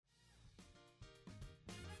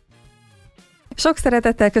Sok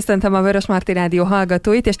szeretettel köszöntöm a Vörösmarty Rádió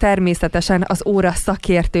hallgatóit, és természetesen az óra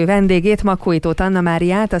szakértő vendégét, Makóitót Anna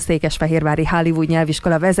Máriát, a székesfehérvári Hollywood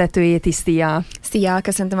nyelviskola vezetőjét is. Szia! Szia!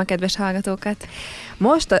 Köszöntöm a kedves hallgatókat!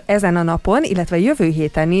 Most ezen a napon, illetve jövő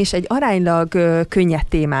héten is egy aránylag könnyed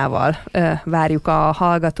témával várjuk a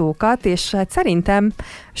hallgatókat, és hát szerintem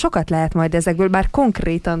sokat lehet majd ezekből bár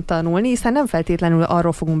konkrétan tanulni, hiszen nem feltétlenül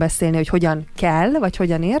arról fogunk beszélni, hogy hogyan kell, vagy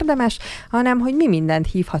hogyan érdemes, hanem hogy mi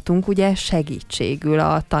mindent hívhatunk ugye segítségül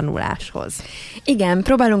a tanuláshoz. Igen,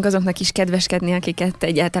 próbálunk azoknak is kedveskedni, akiket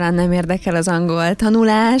egyáltalán nem érdekel az angol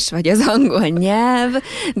tanulás, vagy az angol nyelv,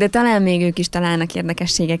 de talán még ők is találnak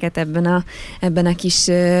érdekességeket ebben a kis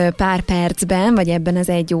pár percben, vagy ebben az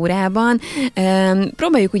egy órában.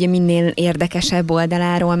 Próbáljuk ugye minél érdekesebb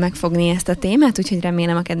oldaláról megfogni ezt a témát, úgyhogy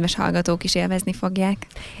remélem a kedves hallgatók is élvezni fogják.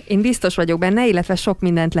 Én biztos vagyok benne, illetve sok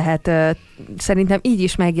mindent lehet szerintem így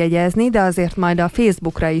is megjegyezni, de azért majd a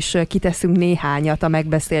Facebookra is kiteszünk néhányat a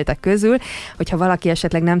megbeszéltek közül, hogyha valaki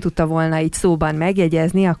esetleg nem tudta volna így szóban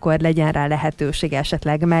megjegyezni, akkor legyen rá lehetőség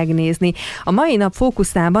esetleg megnézni. A mai nap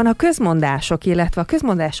fókuszában a közmondások, illetve a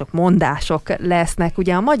közmondások mondások lesznek.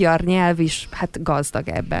 Ugye a magyar nyelv is hát gazdag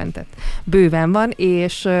ebben, tehát bőven van,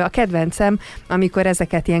 és a kedvencem, amikor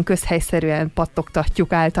ezeket ilyen közhelyszerűen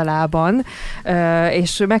pattogtatjuk általában,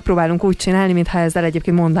 és megpróbálunk úgy csinálni, mintha ezzel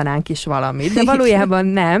egyébként mondanánk is valamit, de valójában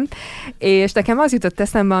nem. És nekem az jutott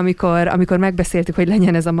eszembe, amikor megbeszéltük, hogy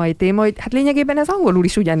legyen ez a mai téma, hogy hát lényegében ez angolul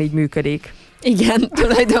is ugyanígy működik. Igen,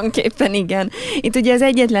 tulajdonképpen igen. Itt ugye az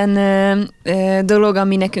egyetlen dolog,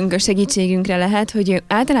 ami nekünk a segítségünkre lehet, hogy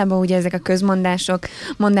általában ugye ezek a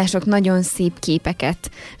mondások nagyon szép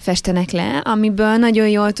képeket festenek le, amiből nagyon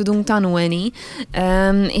jól tudunk tanulni,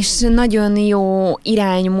 és nagyon jó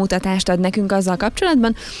iránymutatást ad nekünk azzal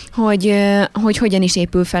kapcsolatban, hogy hogyan is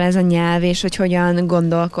épül fel ez a nyelv, és hogy hogyan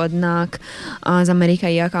gondolkodnak az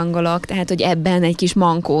amerikaiak, angolok, tehát hogy ebben egy kis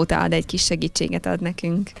mankót ad, egy kis segítséget ad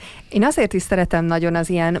nekünk. Én azért is szeretem nagyon az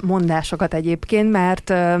ilyen mondásokat egyébként,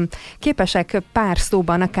 mert képesek pár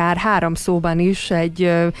szóban, akár 3 szóban is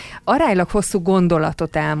egy aránylag hosszú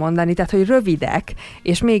gondolatot elmondani, tehát hogy rövidek,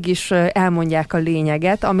 és mégis elmondják a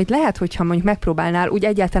lényeget, amit lehet, hogyha mondjuk megpróbálnál úgy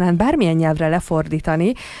egyáltalán bármilyen nyelvre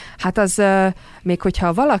lefordítani, hát az még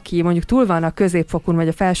hogyha valaki mondjuk túl van a középfokun vagy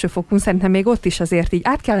a felsőfokun, szerintem még ott is azért így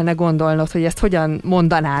át kellene gondolnod, hogy ezt hogyan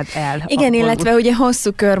mondanád el. Igen, illetve ugye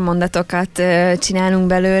hosszú körmondatokat csinálunk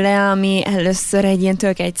belőle, ami először egy ilyen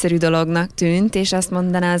tök egyszerű dolognak tűnt, és azt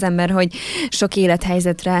mondaná az ember, hogy sok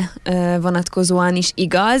élethelyzetre vonatkozóan is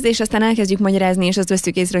igaz, és aztán elkezdjük magyarázni, és azt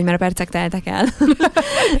veszük észre, hogy már a percek teltek el.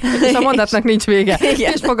 És a mondatnak nincs vége.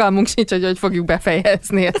 Igen. És fogalmunk sincs, hogy fogjuk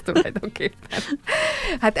befejezni ezt tulajdonképpen.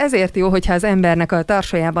 Hát ezért jó, hogyha az embernek a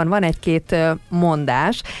tarsajában van egy-két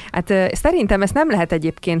mondás. Hát szerintem ezt nem lehet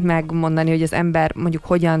egyébként megmondani, hogy az ember mondjuk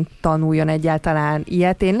hogyan tanuljon egyáltalán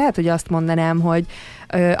ilyet. Én lehet, hogy azt mondanám, hogy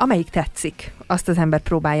amelyik tetszik, azt az ember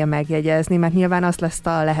próbálja megjegyezni, mert nyilván az lesz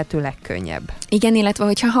a lehető legkönnyebb. Igen, illetve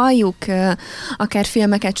hogyha halljuk akár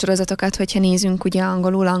filmeket, sorozatokat, hogyha nézünk ugye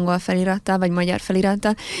angol felirattal, vagy magyar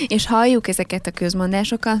felirattal, és halljuk ezeket a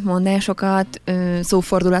közmondásokat, mondásokat,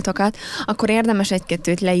 szófordulatokat, akkor érdemes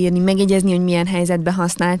egy-kettőt leírni, megjegyezni, hogy milyen helyzetben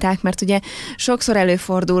használták, mert ugye sokszor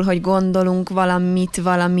előfordul, hogy gondolunk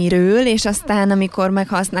valamiről, és aztán amikor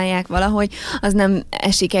meghasználják valahogy, az nem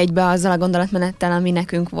esik egybe azzal a gondolatmenettel, ami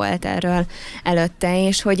nekünk volt erről előtte,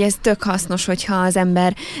 és hogy ez tök hasznos, hogyha az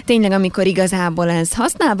ember tényleg, amikor igazából ez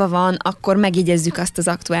használva van, akkor megjegyezzük azt az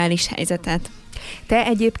aktuális helyzetet. Te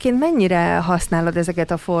egyébként mennyire használod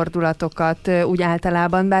ezeket a fordulatokat úgy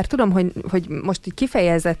általában? Bár tudom, hogy most így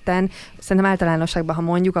kifejezetten, szerintem általánosságban, ha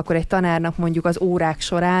mondjuk, akkor egy tanárnak mondjuk az órák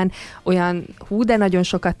során olyan de nagyon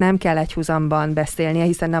sokat nem kell egyhuzamban beszélnie,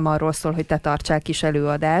 hiszen nem arról szól, hogy te tartsál kis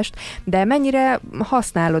előadást, de mennyire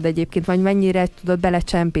használod egyébként, vagy mennyire tudod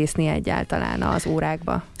belecsempészni egyáltalán az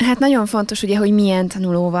órákba? Hát nagyon fontos ugye, hogy milyen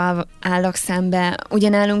tanulóval állok szembe. Ugye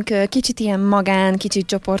nálunk kicsit ilyen magán, kicsit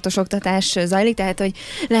csoportos oktatás zajlik, tehát hogy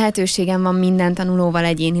lehetőségem van minden tanulóval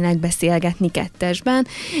egyénileg beszélgetni kettesben,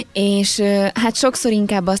 és hát sokszor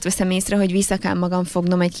inkább azt veszem észre, hogy vissza kell magam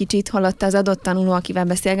fognom egy kicsit, holott az adott tanuló, akivel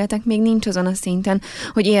beszélgetek, még nincs azon a szinten,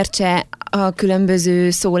 hogy értse a különböző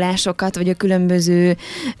szólásokat, vagy a különböző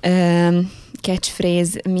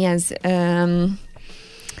catchphrase, mi ez...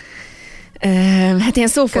 hát ilyen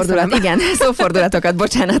szófordulat, igen, szófordulatokat,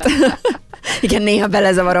 bocsánat. Igen, néha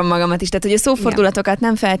belezavarom magamat is. Tehát, hogy a szófordulatokat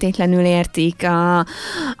nem feltétlenül értik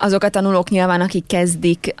azok a tanulók nyilván, akik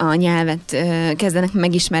kezdik a nyelvet, kezdenek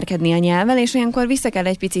megismerkedni a nyelvvel, és olyankor vissza kell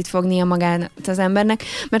egy picit fognia magát az embernek,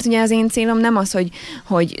 mert ugye az én célom nem az,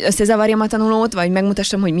 hogy összezavarjam a tanulót, vagy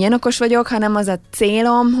megmutassam, hogy milyen okos vagyok, hanem az a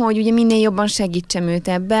célom, hogy ugye minél jobban segítsem őt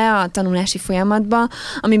ebbe a tanulási folyamatba,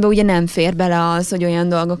 amiben ugye nem fér bele az, hogy olyan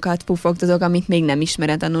dolgokat pufogtatok, amit még nem ismer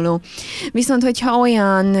a tanuló. Viszont, hogyha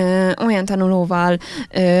olyan tanulóval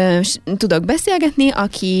tudok beszélgetni,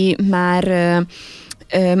 aki már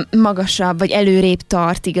magasabb, vagy előrébb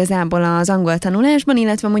tart igazából az angol tanulásban,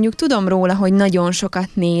 illetve mondjuk tudom róla, hogy nagyon sokat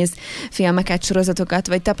néz filmeket, sorozatokat,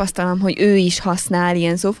 vagy tapasztalom, hogy ő is használ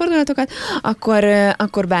ilyen szófordulatokat,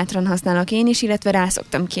 akkor bátran használok én is, illetve rá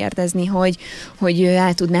szoktam kérdezni, hogy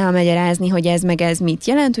el tudná magyarázni, hogy ez meg ez mit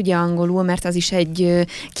jelent, ugye angolul, mert az is egy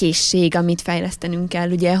készség, amit fejlesztenünk kell,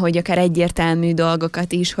 ugye, hogy akár egyértelmű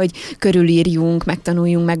dolgokat is, hogy körülírjunk,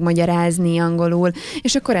 megtanuljunk megmagyarázni angolul,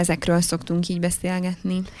 és akkor ezekről szoktunk így beszélgetni.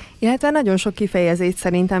 Illetve nagyon sok kifejezést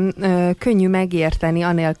szerintem könnyű megérteni,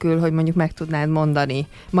 anélkül, hogy mondjuk meg tudnád mondani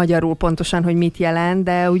magyarul pontosan, hogy mit jelent,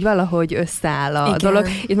 de úgy valahogy összeáll a dolog.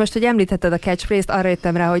 Itt most, hogy említetted a catchphrase-t, arra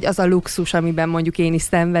jöttem rá, hogy az a luxus, amiben mondjuk én is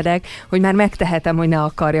szenvedek, hogy már megtehetem, hogy ne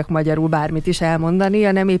akarjak magyarul bármit is elmondani,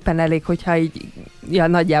 hanem éppen elég, hogyha így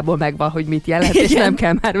nagyjából megvan, hogy mit jelent, és nem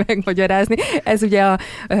kell már megmagyarázni. Ez ugye,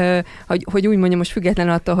 hogy úgy mondjam, most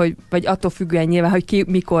függetlenül attól, vagy attól függően nyilván, hogy ki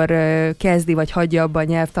mikor kezdi, vagy hagyja abba a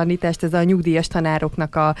nyelvtanítást, ez a nyugdíjas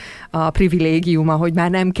tanároknak a privilégiuma, hogy már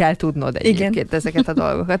nem kell tudnod egyébként ezeket a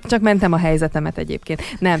dolgokat. Csak mentem a helyzetemet egyébként.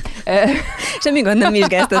 Nem. Semmi gond, nem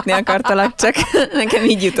vizsgáztatni akartalak, csak nekem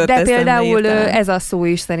így jutott de eszembe. De például ez a szó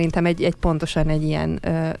is szerintem pontosan egy ilyen,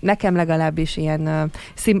 nekem legalábbis ilyen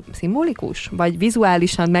szimbolikus, vagy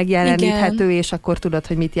vizuálisan megjeleníthető, igen. És akkor tudod,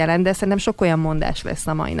 hogy mit jelent, de szerintem sok olyan mondás lesz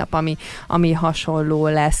a mai nap, ami hasonló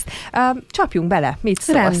lesz. Csapjunk bele, mit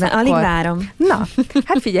szólsz? Rendben, alig várom. Na,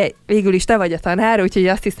 hát figyelj, végül is te vagy a tanár, úgyhogy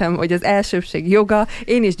azt hiszem, hogy az elsőbség joga.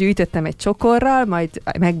 Én is gyűjtöttem egy csokorral, majd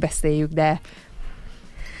megbeszéljük, de...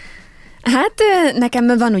 Hát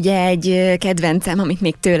nekem van ugye egy kedvencem, amit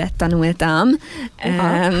még tőled tanultam.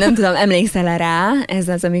 Nem tudom, emlékszel rá? Ez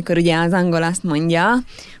az, amikor ugye az angol azt mondja,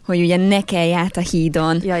 hogy ugye ne kelj át a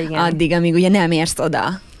hídon addig, amíg ugye nem érsz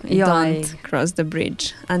oda. Don't cross the bridge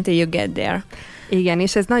until you get there. Igen,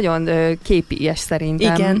 és ez nagyon képies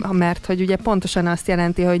szerintem, igen. Mert hogy ugye pontosan azt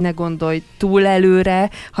jelenti, hogy ne gondolj túl előre,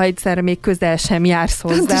 ha egyszerre még közel sem jársz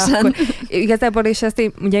hozzá. Pontosan. Akkor igazából, és ezt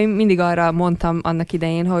én ugye mindig arra mondtam annak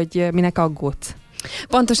idején, hogy minek aggódsz.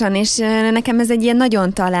 Pontosan, és nekem ez egy ilyen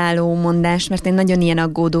nagyon találó mondás, mert én nagyon ilyen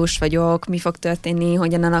aggódós vagyok, mi fog történni,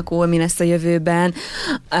 hogyan alakul, mi lesz a jövőben.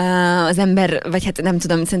 Az ember, vagy hát nem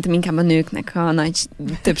tudom, szerintem inkább a nőknek a nagy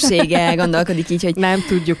többsége gondolkodik így, hogy... Nem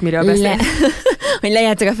tudjuk, miről beszél. Hogy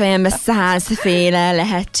lejátszok a fejembe 100 féle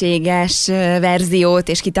lehetséges verziót,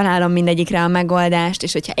 és kitalálom mindegyikre a megoldást,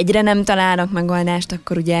 és hogyha egyre nem találok megoldást,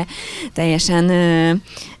 akkor ugye teljesen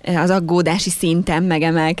az aggódási szinten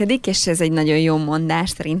megemelkedik, és ez egy nagyon jó mondás,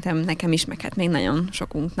 szerintem nekem is, meg hát még nagyon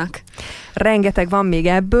sokunknak. Rengeteg van még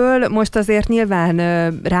ebből, most azért nyilván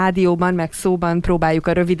rádióban, meg szóban próbáljuk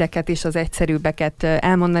a rövideket és az egyszerűbbeket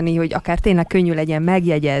elmondani, hogy akár tényleg könnyű legyen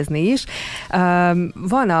megjegyezni is.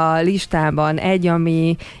 Van a listában egy,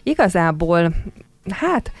 ami igazából,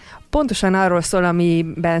 hát pontosan arról szól,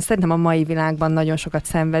 amiben szerintem a mai világban nagyon sokat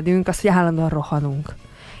szenvedünk, az, hogy állandóan rohanunk.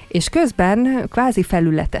 És közben kvázi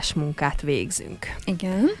felületes munkát végzünk.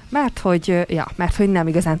 Igen. Mert hogy nem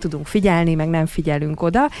igazán tudunk figyelni, meg nem figyelünk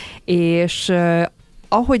oda, és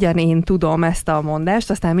ahogyan én tudom ezt a mondást,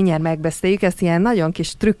 aztán mindjárt megbeszéljük, ezt ilyen nagyon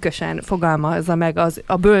kis trükkösen fogalmazza meg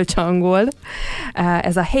a bölcsangol.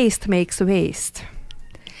 Ez a haste makes waste.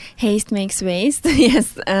 Haste makes waste. Yes.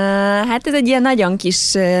 Hát ez egy ilyen nagyon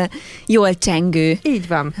kis jól csengő így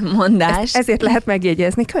van. Mondás. Ezért lehet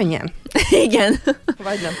megjegyezni könnyen. Igen.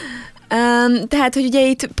 Vagy nem. Tehát, hogy ugye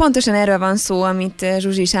itt pontosan erről van szó, amit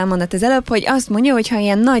Zsuzsi is elmondott az előbb, hogy azt mondja, hogy ha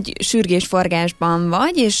ilyen nagy sürgésforgásban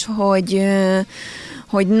vagy, és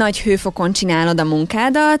hogy nagy hőfokon csinálod a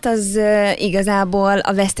munkádat, az igazából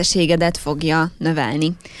a veszteségedet fogja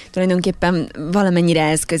növelni. Tulajdonképpen valamennyire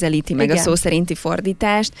ez közelíti meg, igen, a szó szerinti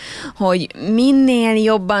fordítást, hogy minél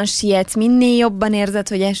jobban sietsz, minél jobban érzed,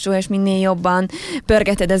 hogy SOS, minél jobban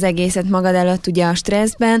pörgeted az egészet magad előtt ugye a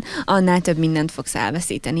stresszben, annál több mindent fogsz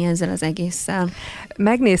elveszíteni ezzel az egésszel.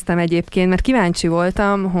 Megnéztem egyébként, mert kíváncsi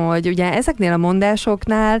voltam, hogy ugye ezeknél a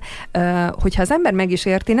mondásoknál, hogyha az ember meg is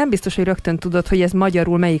érti, nem biztos, hogy rögtön tudod, hogy ez magyar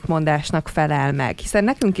magyarul melyik mondásnak felel meg, hiszen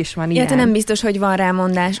nekünk is van ilyen. Nem biztos, hogy van rá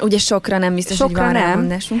mondás. Ugye sokra nem biztos, hogy van rá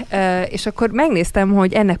mondásunk. És akkor megnéztem,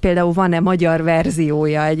 hogy ennek például van-e magyar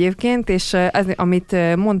verziója egyébként, és az,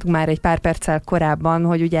 amit mondtunk már egy pár perccel korábban,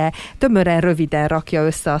 hogy ugye tömören, röviden rakja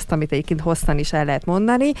össze azt, amit egyébként hosszan is el lehet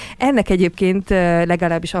mondani. Ennek egyébként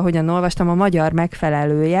legalábbis ahogyan olvastam, a magyar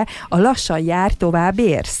megfelelője a lassan jár, tovább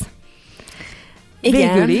érsz.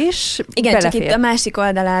 Igen. Végül is igen, belefér. csak itt a másik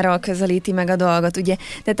oldaláról közelíti meg a dolgot, ugye.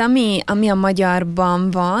 Tehát ami a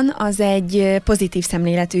magyarban van, az egy pozitív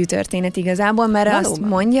szemléletű történet igazából, mert valóban azt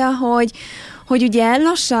mondja, hogy ugye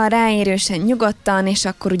lassan, ráérősen, nyugodtan, és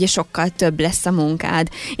akkor ugye sokkal több lesz a munkád.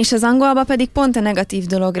 És az angolban pedig pont a negatív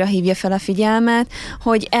dologra hívja fel a figyelmet,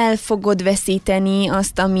 hogy el fogod veszíteni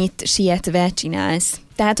azt, amit sietve csinálsz.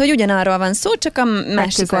 Tehát, hogy ugyanarról van szó, csak a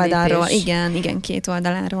másik oldalról. Igen, két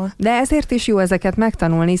oldaláról. De ezért is jó ezeket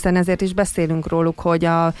megtanulni, hiszen ezért is beszélünk róluk, hogy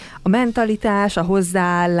a mentalitás, a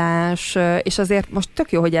hozzáállás, és azért most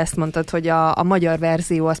tök jó, hogy ezt mondtad, hogy a magyar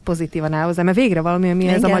verzió az pozitívan áll hozzá, mert végre valami,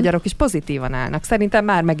 amihez a magyarok is pozitívan állnak. Szerintem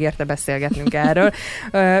már megérte beszélgetnünk erről.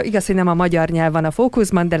 Igaz, hogy nem a magyar nyelv van a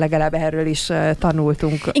fókuszban, de legalább erről is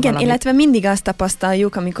tanultunk. Igen, valamit. Illetve mindig azt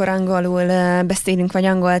tapasztaljuk, amikor angolul beszélünk, vagy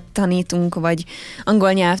angolt tanítunk, vagy angol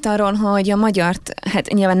nyelvtanról, hogy a magyart, hát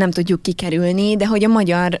nyilván nem tudjuk kikerülni, de hogy a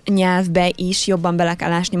magyar nyelvbe is jobban bele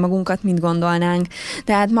kell ásni magunkat, mint gondolnánk.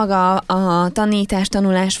 Tehát maga a tanítás,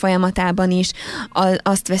 tanulás folyamatában is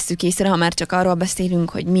azt vesszük észre, ha már csak arról beszélünk,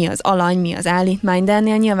 hogy mi az alany, mi az állítmány, de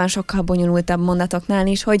ennél nyilván sokkal bonyolultabb mondatoknál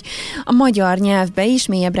is, hogy a magyar nyelvbe is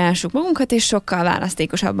mélyebbre ássuk magunkat, és sokkal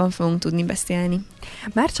választékosabban fogunk tudni beszélni.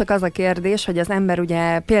 Már csak az a kérdés, hogy az ember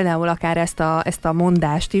ugye például akár ezt a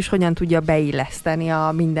mondást is hogyan tudja beilleszteni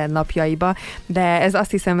a mindennapjaiba, de ez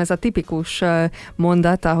azt hiszem, ez a tipikus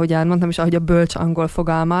mondat, ahogyan mondtam is, ahogy a bölcs angol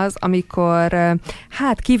fogalmaz, amikor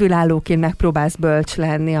hát kívülállóként megpróbálsz bölcs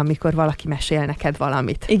lenni, amikor valaki mesél neked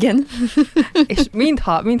valamit. Igen. És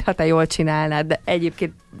mintha te jól csinálnád, de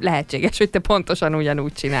egyébként lehetséges, hogy te pontosan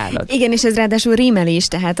ugyanúgy csinálod. Igen, és ez ráadásul rímelés,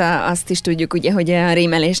 tehát azt is tudjuk ugye, hogy a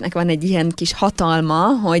rímelésnek van egy ilyen kis hatalma,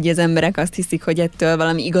 hogy az emberek azt hiszik, hogy ettől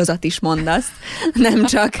valami igazat is mondasz, nem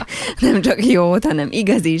csak jót, hanem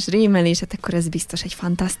igaz is, rímelés, hát akkor ez biztos egy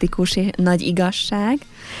fantasztikus nagy igazság.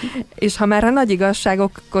 És ha már a nagy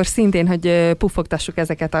igazságok, akkor szintén, hogy pufogtassuk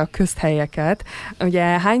ezeket a közhelyeket. Ugye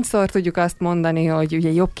hányszor tudjuk azt mondani, hogy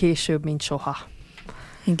ugye jobb később, mint soha.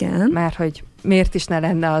 Igen. Mert hogy miért is ne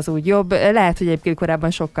lenne az úgy jobb. Lehet, hogy egyébként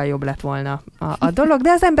korábban sokkal jobb lett volna a dolog, de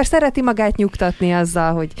az ember szereti magát nyugtatni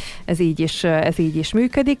azzal, hogy ez így is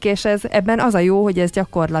működik, és ebben az a jó, hogy ez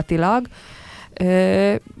gyakorlatilag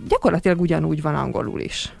ugyanúgy van angolul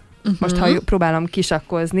is. Most, ha próbálom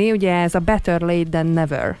kisakkozni, ugye ez a better late than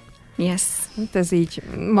never. Yes. Ez így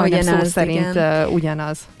majdnem szó szerint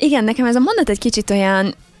ugyanaz. Igen, nekem ez a mondat egy kicsit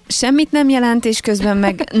olyan semmit nem jelent, és közben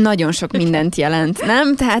meg nagyon sok mindent jelent,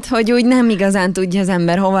 nem? Tehát, hogy úgy nem igazán tudja az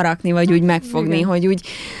ember hova rakni, vagy úgy megfogni, igen. Hogy úgy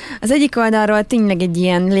az egyik oldalról tényleg egy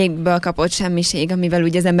ilyen légből kapott semmiség, amivel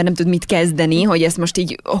úgy az ember nem tud mit kezdeni, hogy ezt most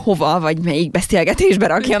így hova, vagy melyik beszélgetésbe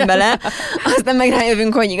rakjam bele. Aztán meg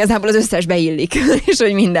rájövünk, hogy igazából az összes beillik, és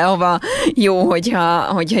hogy mindenhova jó,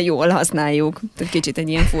 hogyha jól használjuk. Tehát kicsit egy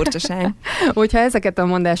ilyen furcsaság. Hogyha ezeket a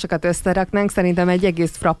mondásokat összeraknánk, szerintem egy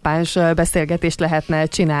egész frappáns beszélgetést lehetne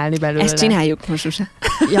csinálni belőle. Ezt csináljuk most, Susa.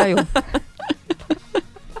 Ja, jó.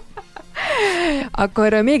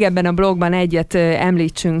 Akkor még ebben a blogban egyet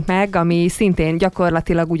említsünk meg, ami szintén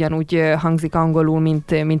gyakorlatilag ugyanúgy hangzik angolul,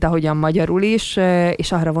 mint ahogyan magyarul is,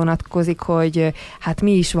 és arra vonatkozik, hogy hát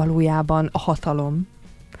mi is valójában a hatalom.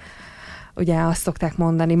 Ugye azt szokták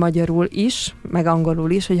mondani magyarul is, meg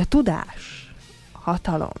angolul is, hogy a tudás, a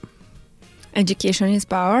hatalom. Education is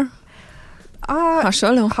power.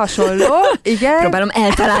 Hasonló, igen. Próbálom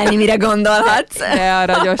eltalálni, mire gondolhatsz. De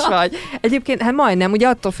aranyos vagy. Egyébként, hát majdnem, ugye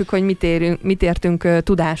attól függ, hogy mit értünk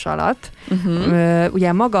tudás alatt.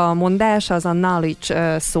 Ugye maga a mondás az a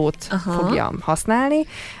knowledge szót fogja használni,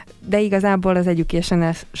 de igazából az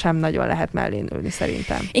education sem nagyon lehet mellén ülni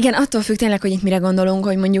szerintem. Igen, attól függ tényleg, hogy itt mire gondolunk,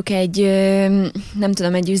 hogy mondjuk egy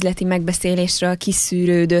üzleti megbeszélésről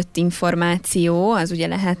kiszűrődött információ, az ugye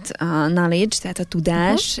lehet a knowledge, tehát a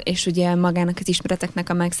tudás, és ugye magának az ismereteknek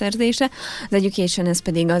a megszerzése. Az education, ez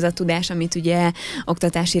pedig az a tudás, amit ugye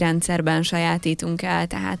oktatási rendszerben sajátítunk el,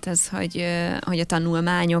 tehát az, hogy a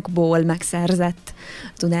tanulmányokból megszerzett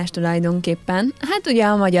tudás tulajdonképpen. Hát ugye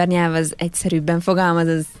a magyar nyelv az egyszerűbben fogalmaz,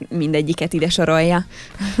 az mindegyiket ide sorolja.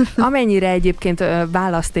 Amennyire egyébként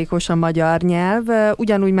választékos a magyar nyelv,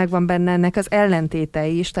 ugyanúgy megvan benne ennek az ellentéte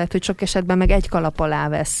is, tehát hogy sok esetben meg egy kalap alá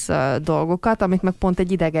vesz dolgokat, amit meg pont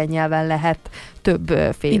egy idegen nyelven lehet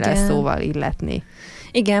többféle szóval illetni.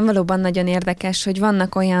 Igen, valóban nagyon érdekes, hogy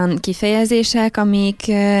vannak olyan kifejezések, amik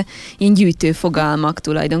ilyen gyűjtő fogalmak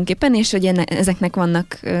tulajdonképpen, és hogy ezeknek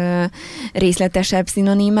vannak részletesebb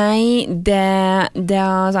szinonimái, de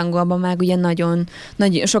az angolban meg ugye nagyon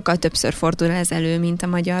sokkal többször fordul ez elő, mint a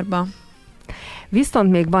magyarban.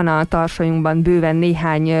 Viszont még van a tarsajunkban bőven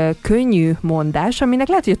néhány könnyű mondás, aminek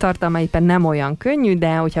lehet, hogy a tartalma éppen nem olyan könnyű,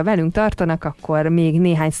 de hogyha velünk tartanak, akkor még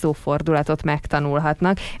néhány szófordulatot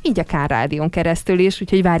megtanulhatnak, így a K-rádión keresztül is,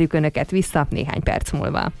 úgyhogy várjuk Önöket vissza néhány perc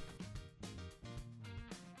múlva.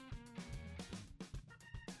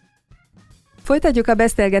 Folytatjuk a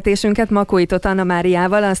beszélgetésünket Makóitot Anna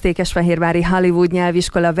Máriával, a Székesfehérvári Hollywood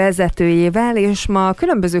nyelviskola vezetőjével, és ma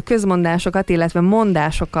különböző közmondásokat, illetve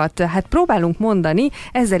mondásokat próbálunk mondani,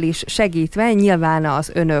 ezzel is segítve nyilván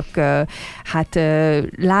az önök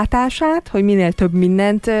látását, hogy minél több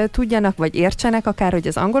mindent tudjanak, vagy értsenek, akár hogy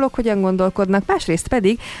az angolok hogyan gondolkodnak, másrészt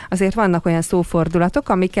pedig azért vannak olyan szófordulatok,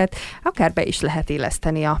 amiket akár be is lehet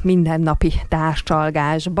illeszteni a mindennapi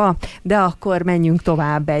társalgásba, de akkor menjünk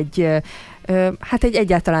tovább egy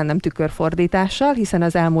egyáltalán nem tükörfordítással, hiszen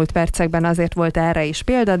az elmúlt percekben azért volt erre is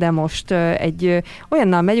példa, de most egy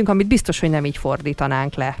olyannal megyünk, amit biztos, hogy nem így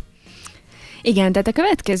fordítanánk le. Igen, tehát a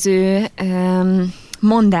következő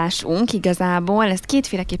mondásunk igazából, ezt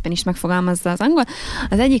kétféleképpen is megfogalmazza az angol.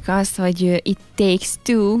 Az egyik az, hogy it takes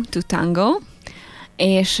two to tango,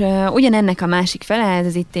 és ugyanennek a másik fele,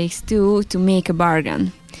 ez it takes two to make a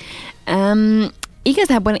bargain.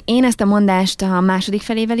 Igazából én ezt a mondást a második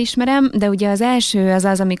felével ismerem, de ugye az első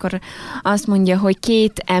az, amikor azt mondja, hogy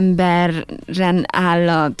két emberen áll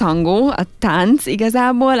a tangó, a tánc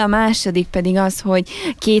igazából, a második pedig az, hogy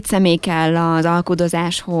két személy kell az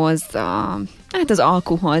alkudozáshoz, az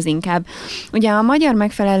alkuhoz inkább. Ugye a magyar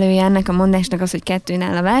megfelelője ennek a mondásnak az, hogy kettőn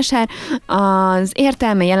áll a vásár, az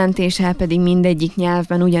értelme jelentése pedig mindegyik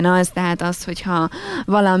nyelvben ugyanaz, tehát az, hogyha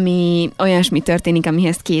valami olyasmi történik,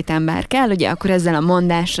 amihez két ember kell, ugye akkor ezzel a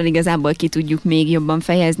mondással igazából ki tudjuk még jobban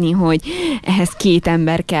fejezni, hogy ehhez két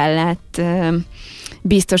ember kellett.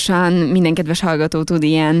 Biztosan minden kedves hallgató tud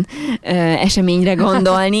ilyen eseményre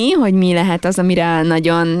gondolni, hogy mi lehet az, amire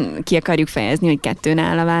nagyon ki akarjuk fejezni, hogy kettőn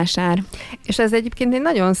áll a vásár. És ez egyébként egy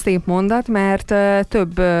nagyon szép mondat, mert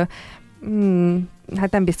több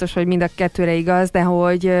nem biztos, hogy mind a kettőre igaz, de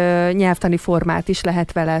hogy nyelvtani formát is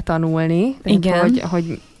lehet vele tanulni. Igen.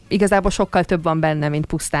 Hogy igazából sokkal több van benne, mint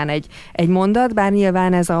pusztán egy mondat, bár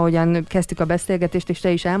nyilván ez, ahogyan kezdtük a beszélgetést, és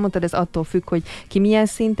te is elmondtad, ez attól függ, hogy ki milyen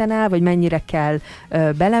szinten áll, vagy mennyire kell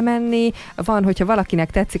belemenni. Van, hogyha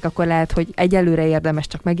valakinek tetszik, akkor lehet, hogy egyelőre érdemes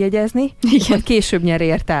csak megjegyezni, vagy később nyer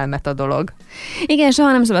értelmet a dolog. Igen,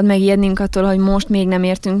 soha nem szabad megijednünk attól, hogy most még nem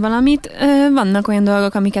értünk valamit. Vannak olyan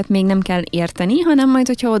dolgok, amiket még nem kell érteni, hanem majd,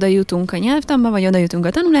 hogyha oda jutunk a nyelvtanba, vagy oda jutunk a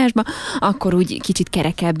tanulásba, akkor úgy kicsit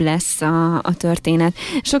kerekebb lesz a történet.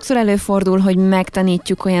 Sokszor előfordul, hogy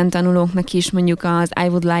megtanítjuk olyan tanulóknak is mondjuk az I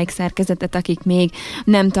would like szerkezetet, akik még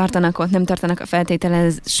nem tartanak a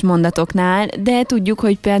feltételes mondatoknál, de tudjuk,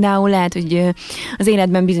 hogy például lehet, hogy az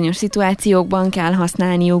életben bizonyos szituációkban kell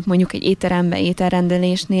használniuk, mondjuk egy étterembe,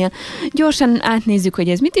 ételrendelésnél. Gyorsan átnézzük, hogy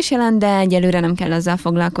ez mit is jelent, de egyelőre nem kell azzal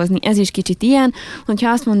foglalkozni. Ez is kicsit ilyen, hogyha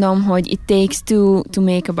azt mondom, hogy it takes two to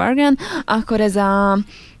make a bargain, akkor ez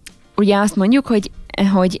ugye azt mondjuk,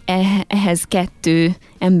 hogy ehhez kettő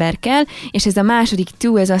ember kell, és ez a második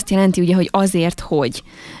two, ez azt jelenti ugye, hogy azért, hogy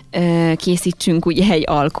készítsünk ugye egy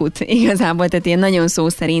alkut. Igazából, tehát ilyen nagyon szó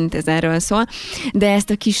szerint ez erről szól, de ezt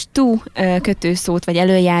a kis to kötőszót, vagy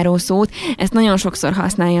előjáró szót, ezt nagyon sokszor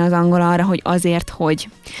használja az angol arra, hogy azért, hogy.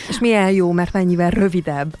 És milyen jó, mert mennyivel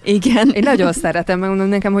rövidebb. Igen. Én nagyon szeretem, megmondom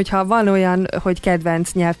nekem, hogyha van olyan, hogy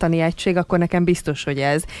kedvenc nyelvtani egység, akkor nekem biztos, hogy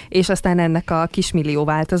ez. És aztán ennek a kismillió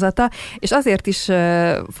változata. És azért is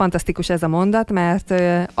fantasztikus ez a mondat, mert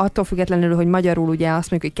attól függetlenül, hogy magyarul ugye azt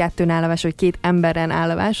mondjuk, hogy kettőn áll a vásár, hogy két emberen áll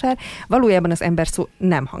a vásár, valójában az ember szó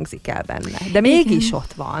nem hangzik el benne. De mégis igen.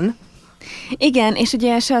 Ott van. Igen, és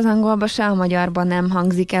ugye se az angolban, se a magyarban nem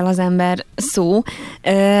hangzik el az ember szó.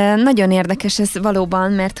 Nagyon érdekes ez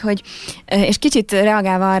valóban, mert hogy, és kicsit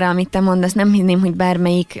reagálva arra, amit te mondasz, nem hinném, hogy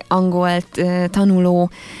bármelyik angolt tanuló,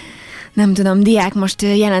 nem tudom, diák most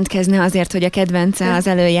jelentkezne azért, hogy a kedvence az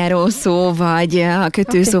előjáró szó, vagy a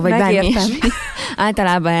kötőszó, vagy bármi ilyesmi.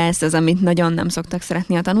 Általában ez az, amit nagyon nem szoktak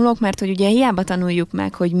szeretni a tanulók, mert hogy ugye hiába tanuljuk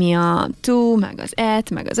meg, hogy mi a to, meg az at,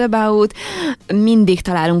 meg az about, mindig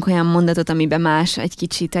találunk olyan mondatot, amiben más egy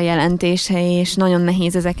kicsit a jelentése, és nagyon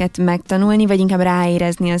nehéz ezeket megtanulni, vagy inkább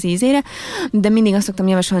ráérezni az ízére, de mindig azt szoktam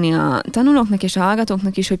javasolni a tanulóknak és a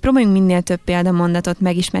hallgatóknak is, hogy próbáljunk minél több példamondatot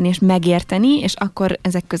megismerni és megérteni, és akkor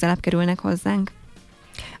ezek közelebb kerülnek hozzánk.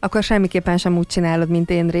 Akkor semmiképpen sem úgy csinálod, mint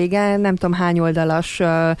én régen, nem tudom hány oldalas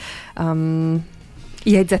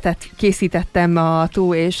jegyzetet készítettem a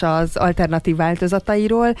tó és az alternatív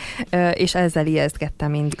változatairól, és ezzel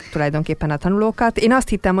ijesztgettem én tulajdonképpen a tanulókat. Én azt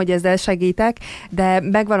hittem, hogy ezzel segítek, de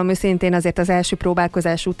megvallom őszintén azért az első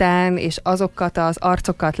próbálkozás után, és azokat az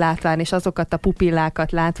arcokat látván, és azokat a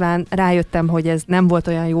pupillákat látván rájöttem, hogy ez nem volt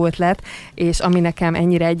olyan jó ötlet, és ami nekem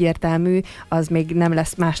ennyire egyértelmű, az még nem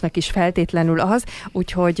lesz másnak is feltétlenül az,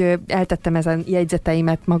 úgyhogy eltettem ezen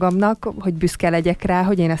jegyzeteimet magamnak, hogy büszke legyek rá,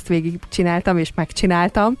 hogy én ezt végig csináltam, és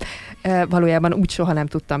megcsináltam. Valójában úgy soha nem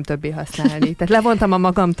tudtam többé használni. Tehát levontam a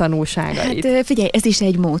magam tanulságait. Hát figyelj, ez is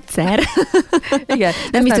egy módszer. Igen.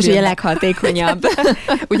 Nem biztos, hogy a leghatékonyabb.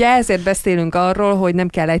 Ugye ezért beszélünk arról, hogy nem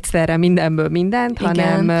kell egyszerre mindenből mindent,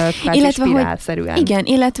 hanem spirálszerűen. Igen,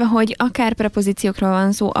 illetve, hogy akár prepozíciókról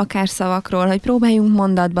van szó, akár szavakról, hogy próbáljunk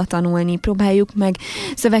mondatba tanulni, próbáljuk meg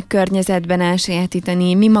szövegkörnyezetben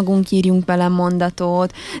elsajátítani, mi magunk írjunk bele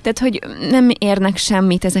mondatot, tehát, hogy nem érnek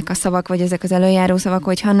semmit ezek a szavak, vagy ezek az előjáró szavak,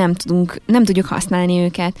 hogyha nem tudjuk használni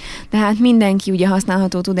őket. Tehát mindenki ugye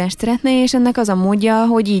használható tudást szeretne, és ennek az a módja,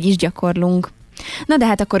 hogy így is gyakorlunk. Na de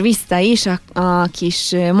hát akkor vissza is a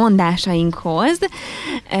kis mondásainkhoz.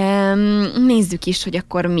 Nézzük is, hogy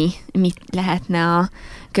akkor mit lehetne a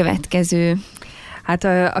következő. Hát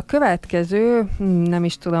a következő, nem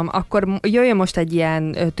is tudom, akkor jöjjön most egy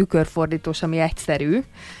ilyen tükörfordítós, ami egyszerű.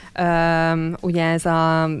 Ugye ez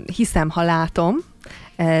a hiszem, ha látom.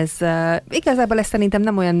 Ez igazából ez szerintem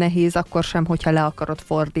nem olyan nehéz akkor sem, hogyha le akarod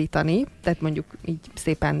fordítani, tehát mondjuk így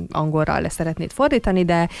szépen angolra le szeretnéd fordítani,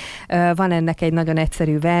 de van ennek egy nagyon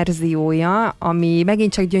egyszerű verziója, ami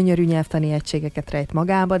megint csak gyönyörű nyelvtani egységeket rejt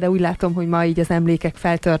magába, de úgy látom, hogy ma így az emlékek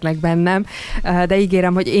feltörnek bennem, de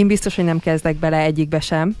ígérem, hogy én biztos, hogy nem kezdek bele egyikbe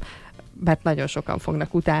sem, mert nagyon sokan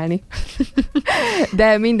fognak utálni.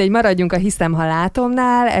 De mindegy, maradjunk a hiszem, ha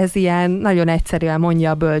látomnál, ez ilyen nagyon egyszerűen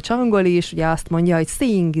mondja a bölcs angol is, ugye azt mondja, hogy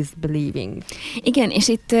seeing is believing. Igen, és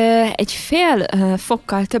itt egy fél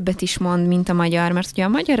fokkal többet is mond, mint a magyar, mert ugye a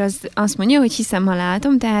magyar az azt mondja, hogy hiszem, ha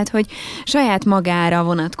látom, tehát, hogy saját magára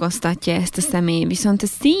vonatkoztatja ezt a személy. Viszont a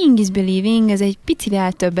seeing is believing, ez egy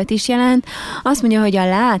picivel többet is jelent. Azt mondja, hogy a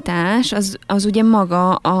látás, az ugye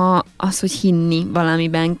maga az, hogy hinni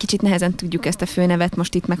valamiben. Kicsit nehezen tudjuk ezt a főnevet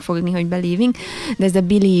most itt megfogni, hogy believing, de ez a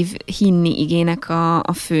believe, hinni igének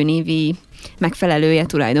a főnévi megfelelője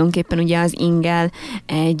tulajdonképpen, ugye az ingel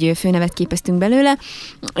egy főnevet képeztünk belőle,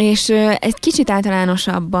 és egy kicsit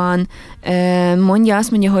általánosabban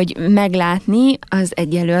azt mondja, hogy meglátni az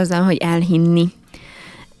egyenlő azzal, hogy elhinni.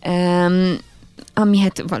 Ami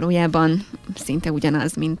hát valójában szinte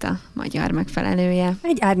ugyanaz, mint a magyar megfelelője.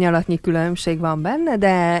 Egy árnyalatnyi különbség van benne,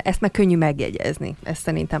 de ezt meg könnyű megjegyezni. Ez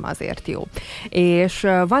szerintem azért jó. És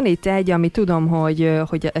van itt egy, ami tudom,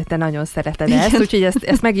 hogy te nagyon szereted ezt, úgyhogy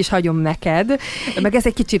ezt meg is hagyom neked. Meg ez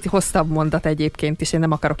egy kicsit hosszabb mondat egyébként is, én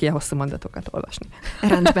nem akarok ilyen hosszú mondatokat olvasni.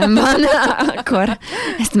 Rendben van, akkor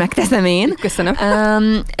ezt megteszem én. Köszönöm.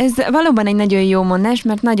 Ez valóban egy nagyon jó mondás,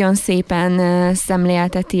 mert nagyon szépen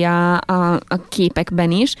szemlélteti a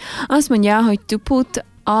képekben is. Azt mondja, hogy to put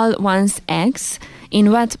all one's eggs in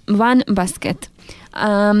one basket.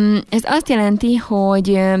 Ez azt jelenti,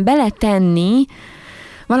 hogy beletenni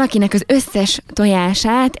valakinek az összes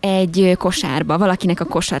tojását egy kosárba, valakinek a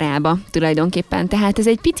kosarába tulajdonképpen. Tehát ez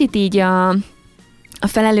egy picit így a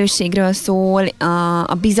felelősségről szól,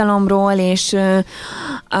 a bizalomról, és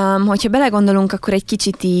hogyha belegondolunk, akkor egy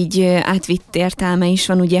kicsit így átvitt értelme is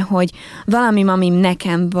van, ugye, hogy valami, ami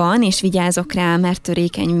nekem van, és vigyázok rá, mert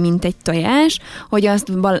törékeny, mint egy tojás, hogy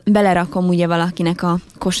azt belerakom ugye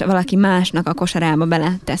valaki másnak a kosarába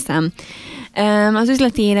beleteszem. Az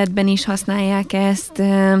üzleti életben is használják ezt,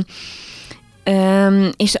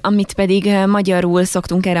 és amit pedig magyarul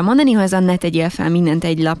szoktunk erre mondani, hogy az a ne tegyél fel mindent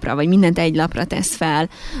egy lapra, vagy mindent egy lapra tesz fel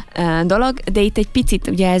dolog, de itt egy picit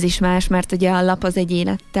ugye ez is más, mert ugye a lap az egy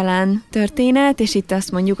élettelen történet, és itt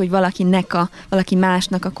azt mondjuk, hogy valaki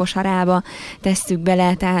másnak a kosarába tesszük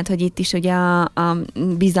bele, tehát hogy itt is ugye a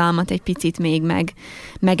bizalmat egy picit még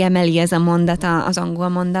megemeli ez a mondat, az angol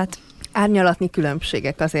mondat. Árnyalatni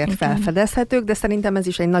különbségek azért felfedezhetők, de szerintem ez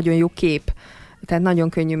is egy nagyon jó kép. Tehát nagyon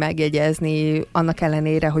könnyű megjegyezni, annak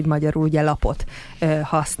ellenére, hogy magyarul ugye lapot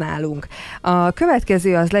használunk. A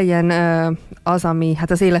következő az legyen az, ami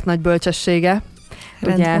hát az élet nagy bölcsessége.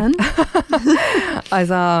 Ugye,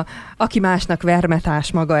 az aki másnak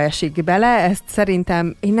vermetás maga esik bele, ezt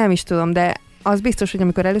szerintem én nem is tudom, de az biztos, hogy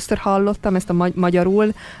amikor először hallottam ezt a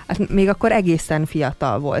magyarul, hát még akkor egészen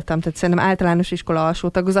fiatal voltam. Tehát szerintem általános iskola alsó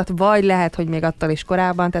tagozat, vagy lehet, hogy még attól is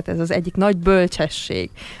korábban, tehát ez az egyik nagy bölcsesség,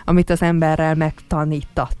 amit az emberrel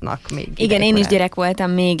megtanítatnak még. Igen, én is gyerek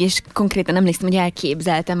voltam még, és konkrétan emlékszem, hogy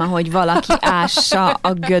elképzeltem, ahogy valaki ássa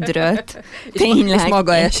a gödröt. Tényleg. És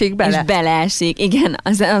maga esik bele. És beleesik. Igen,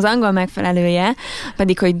 az angol megfelelője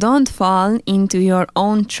pedig, hogy don't fall into your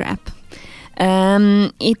own trap.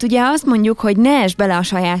 Itt ugye azt mondjuk, hogy ne esd bele a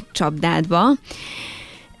saját csapdádba,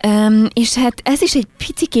 és hát ez is egy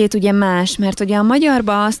picikét ugye más, mert ugye a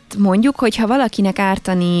magyarban azt mondjuk, hogy ha valakinek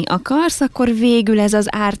ártani akarsz, akkor végül ez az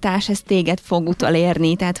ártás, ez téged fog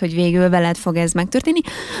utolérni, tehát hogy végül veled fog ez megtörténni.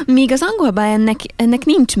 Míg az angolban ennek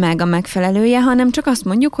nincs meg a megfelelője, hanem csak azt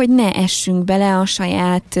mondjuk, hogy ne essünk bele a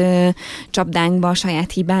saját csapdánkba, a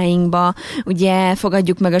saját hibáinkba, ugye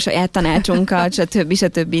fogadjuk meg a saját tanácsunkat,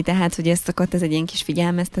 stb. Tehát, hogy ez egy ilyen kis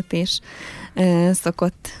figyelmeztetés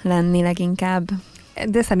szokott lenni leginkább.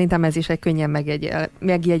 De szerintem ez is egy könnyen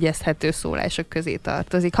megjegyezhető szólások közé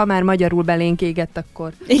tartozik. Ha már magyarul belénk égett,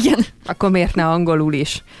 akkor, igen. Akkor miért ne angolul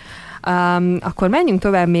is? Akkor menjünk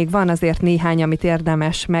tovább, még van azért néhány, amit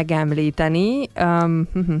érdemes megemlíteni.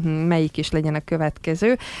 Melyik is legyen a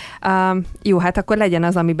következő? Jó, hát akkor legyen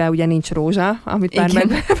az, amiben ugye nincs rózsa, amit már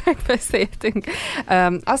megbeszéltünk.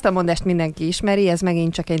 Azt a mondást mindenki ismeri, ez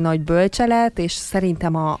megint csak egy nagy bölcselet, és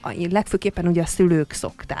szerintem legfőképpen ugye a szülők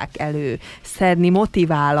szokták előszedni,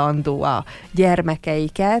 motiválandó a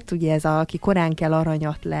gyermekeiket, ugye ez aki korán kell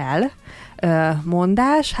aranyat lel,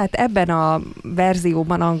 mondás. Hát ebben a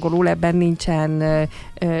verzióban angolul ebben nincsen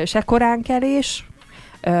se koránkelés,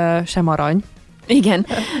 sem arany. Igen.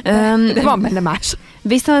 De van benne más.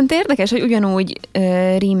 Viszont érdekes, hogy ugyanúgy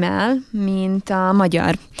rímel, mint a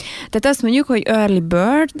magyar. Tehát azt mondjuk, hogy early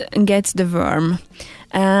bird gets the worm.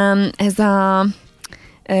 Ez a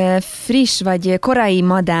friss vagy korai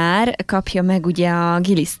madár kapja meg ugye a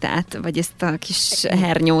gilisztát, vagy ezt a kis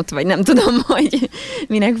hernyót, vagy nem tudom, hogy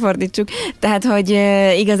minek fordítsuk. Tehát, hogy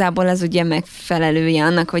igazából ez ugye megfelelője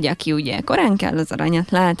annak, hogy aki ugye korán kell, az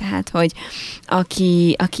aranyat lát, tehát, hogy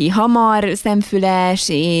aki hamar szemfüles,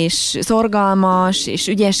 és szorgalmas, és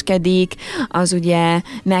ügyeskedik, az ugye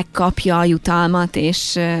megkapja a jutalmat,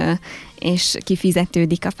 és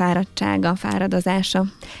kifizetődik a fáradtsága, a fáradozása.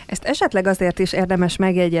 Ezt esetleg azért is érdemes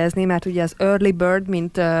megjegyezni, mert ugye az early bird,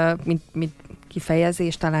 mint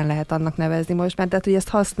kifejezés talán lehet annak nevezni most már, tehát hogy ezt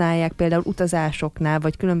használják például utazásoknál,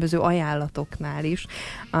 vagy különböző ajánlatoknál is,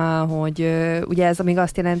 hogy ugye ez még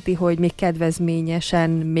azt jelenti, hogy még kedvezményesen,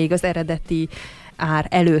 még az eredeti ár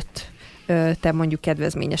előtt te mondjuk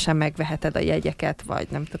kedvezményesen megveheted a jegyeket, vagy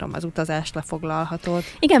nem tudom, az utazást lefoglalhatod.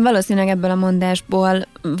 Igen, valószínűleg ebből a mondásból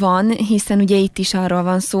van, hiszen ugye itt is arról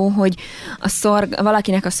van szó, hogy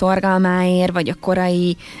valakinek a szorgalmáért, vagy a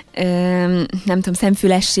korai nem tudom,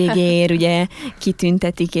 szemfülességéért ugye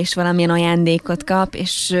kitüntetik, és valamilyen ajándékot kap,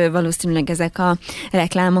 és valószínűleg ezek a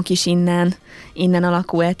reklámok is innen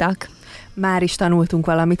alakultak. Már is tanultunk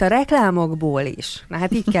valamit a reklámokból is. Na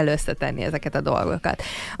hát így kell összetenni ezeket a dolgokat.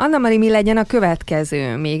 Anna-Mari, mi legyen a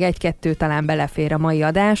következő? Még egy-kettő talán belefér a mai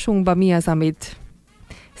adásunkba. Mi az, amit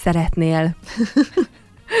szeretnél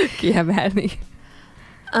kiemelni?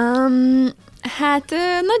 Hát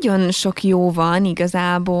nagyon sok jó van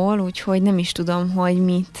igazából, úgyhogy nem is tudom, hogy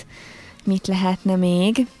mit lehetne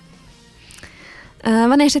még.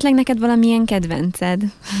 Van esetleg neked valamilyen kedvenced?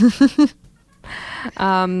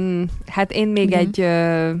 Hát én még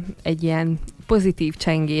egy ilyen pozitív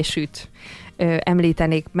csengésűt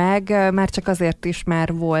említenék meg, már csak azért is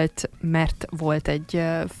mert volt egy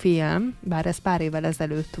film, bár ez pár évvel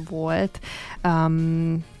ezelőtt volt,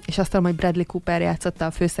 és azt tudom, hogy Bradley Cooper játszotta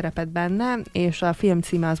a főszerepet benne, és a film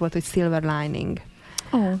címe az volt, hogy Silver Lining.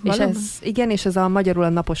 És ez a magyarul a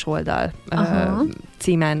Napos oldal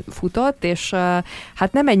címen futott, és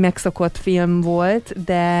hát nem egy megszokott film volt,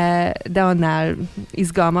 de annál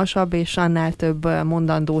izgalmasabb, és annál több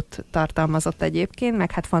mondandót tartalmazott egyébként,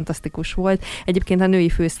 meg hát fantasztikus volt. Egyébként a női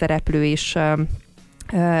főszereplő is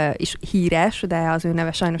híres, de az ő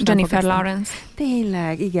neve sajnos Jennifer Lawrence.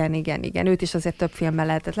 Tényleg, igen. Őt is azért több filmben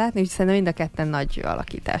lehetett látni, úgyhogy szerintem mind a ketten nagy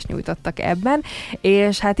alakítást nyújtottak ebben,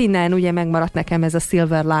 és hát innen ugye megmaradt nekem ez a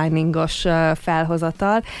Silver Lining-os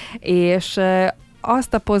felhozatal, és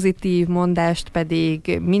azt a pozitív mondást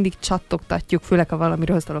pedig mindig csattogtatjuk, főleg ha valami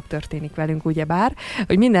rossz dolog történik velünk, ugyebár,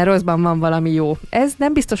 hogy minden rosszban van valami jó. Ez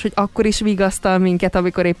nem biztos, hogy akkor is vigasztal minket,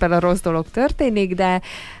 amikor éppen a rossz dolog történik, de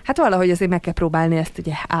hát valahogy azért meg kell próbálni ezt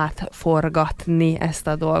ugye átforgatni, ezt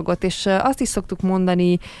a dolgot. És azt is szoktuk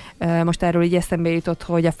mondani, most erről így eszembe jutott,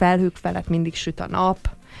 hogy a felhők felett mindig süt a nap,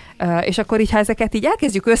 És akkor így, ha ezeket így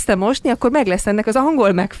elkezdjük összemosni, akkor meg lesz ennek az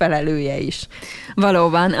angol megfelelője is.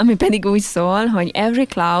 Valóban, ami pedig úgy szól, hogy every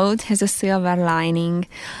cloud has a silver lining,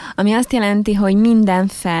 ami azt jelenti, hogy minden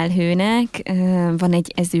felhőnek van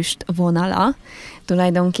egy ezüst vonala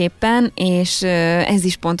tulajdonképpen, és ez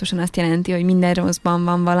is pontosan azt jelenti, hogy minden rosszban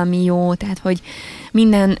van valami jó, tehát hogy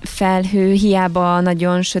minden felhő, hiába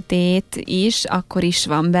nagyon sötét is, akkor is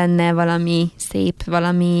van benne valami szép,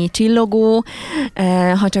 valami csillogó,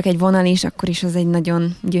 ha csak egy vonal is, akkor is az egy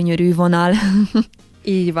nagyon gyönyörű vonal.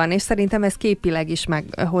 Így van, és szerintem ez képileg is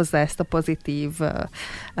meghozza ezt a pozitív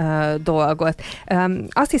dolgot.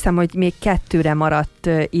 Azt hiszem, hogy még 2-re maradt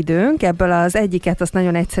időnk, ebből az egyiket azt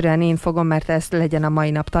nagyon egyszerűen én fogom, mert ez legyen a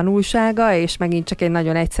mai nap tanulsága, és megint csak egy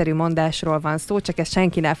nagyon egyszerű mondásról van szó, csak ezt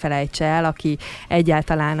senki ne felejtse el, aki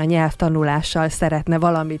egyáltalán a nyelvtanulással szeretne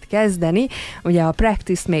valamit kezdeni. Ugye a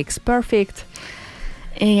practice makes perfect.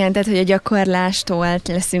 Igen, tehát, hogy a gyakorlástól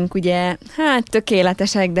leszünk ugye,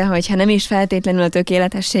 tökéletesek, de hogyha nem is feltétlenül a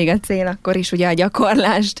tökéletesség a cél, akkor is ugye a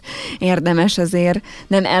gyakorlást érdemes azért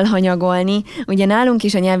nem elhanyagolni. Ugye nálunk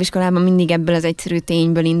is a nyelviskolában mindig ebből az egyszerű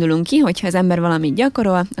tényből indulunk ki, hogyha az ember valamit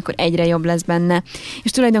gyakorol, akkor egyre jobb lesz benne.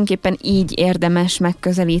 És tulajdonképpen így érdemes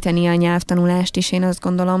megközelíteni a nyelvtanulást is, én azt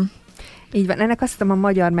gondolom. Így van, ennek azt hiszem a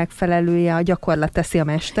magyar megfelelője a gyakorlat teszi a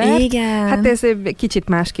mestert. Igen. Hát ez kicsit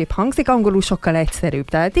másképp hangzik, angolul sokkal egyszerűbb,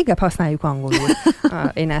 tehát inkább használjuk angolul.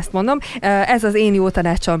 Én ezt mondom. Ez az én jó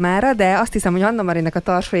tanácsom mára, de azt hiszem, hogy Anna Marinak a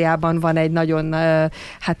tarsójában van egy nagyon,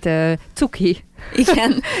 cuki.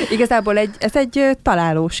 Igen. Igazából ez egy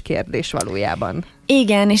találós kérdés valójában.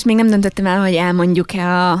 Igen, és még nem döntöttem el, hogy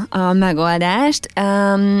elmondjuk-e a megoldást,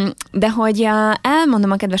 de hogy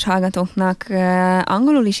elmondom a kedves hallgatóknak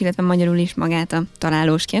angolul is, illetve magyarul is magát a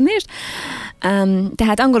találós kérdést.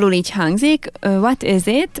 Tehát angolul így hangzik, what is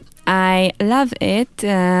it? I love it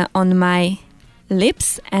on my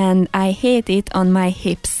lips and I hate it on my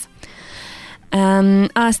hips.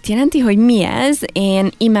 Azt jelenti, hogy mi ez?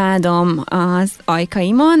 Én imádom az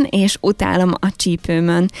ajkaimon, és utálom a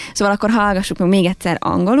csípőmön. Szóval akkor hallgassuk meg még egyszer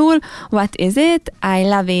angolul. What is it? I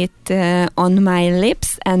love it on my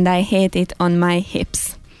lips, and I hate it on my hips.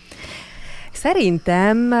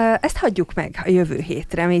 Szerintem ezt hagyjuk meg a jövő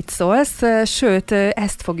hétre, mit szólsz, sőt,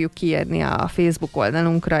 ezt fogjuk kiírni a Facebook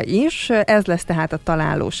oldalunkra is. Ez lesz tehát a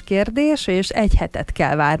találós kérdés, és egy hetet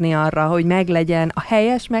kell várni arra, hogy meglegyen a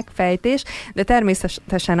helyes megfejtés, de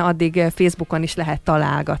természetesen addig Facebookon is lehet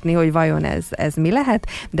találgatni, hogy vajon ez mi lehet,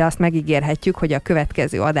 de azt megígérhetjük, hogy a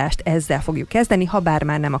következő adást ezzel fogjuk kezdeni, ha bár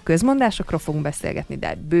már nem a közmondásokról fogunk beszélgetni,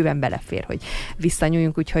 de bőven belefér, hogy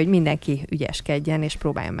visszanyúljunk, úgyhogy mindenki ügyeskedjen, és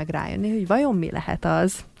próbáljon meg rájönni, hogy vajon mi lehet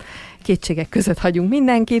az. Kétségek között hagyunk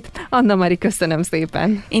mindenkit. Anna Mari, köszönöm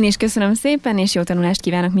szépen. Én is köszönöm szépen, és jó tanulást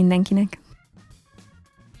kívánok mindenkinek.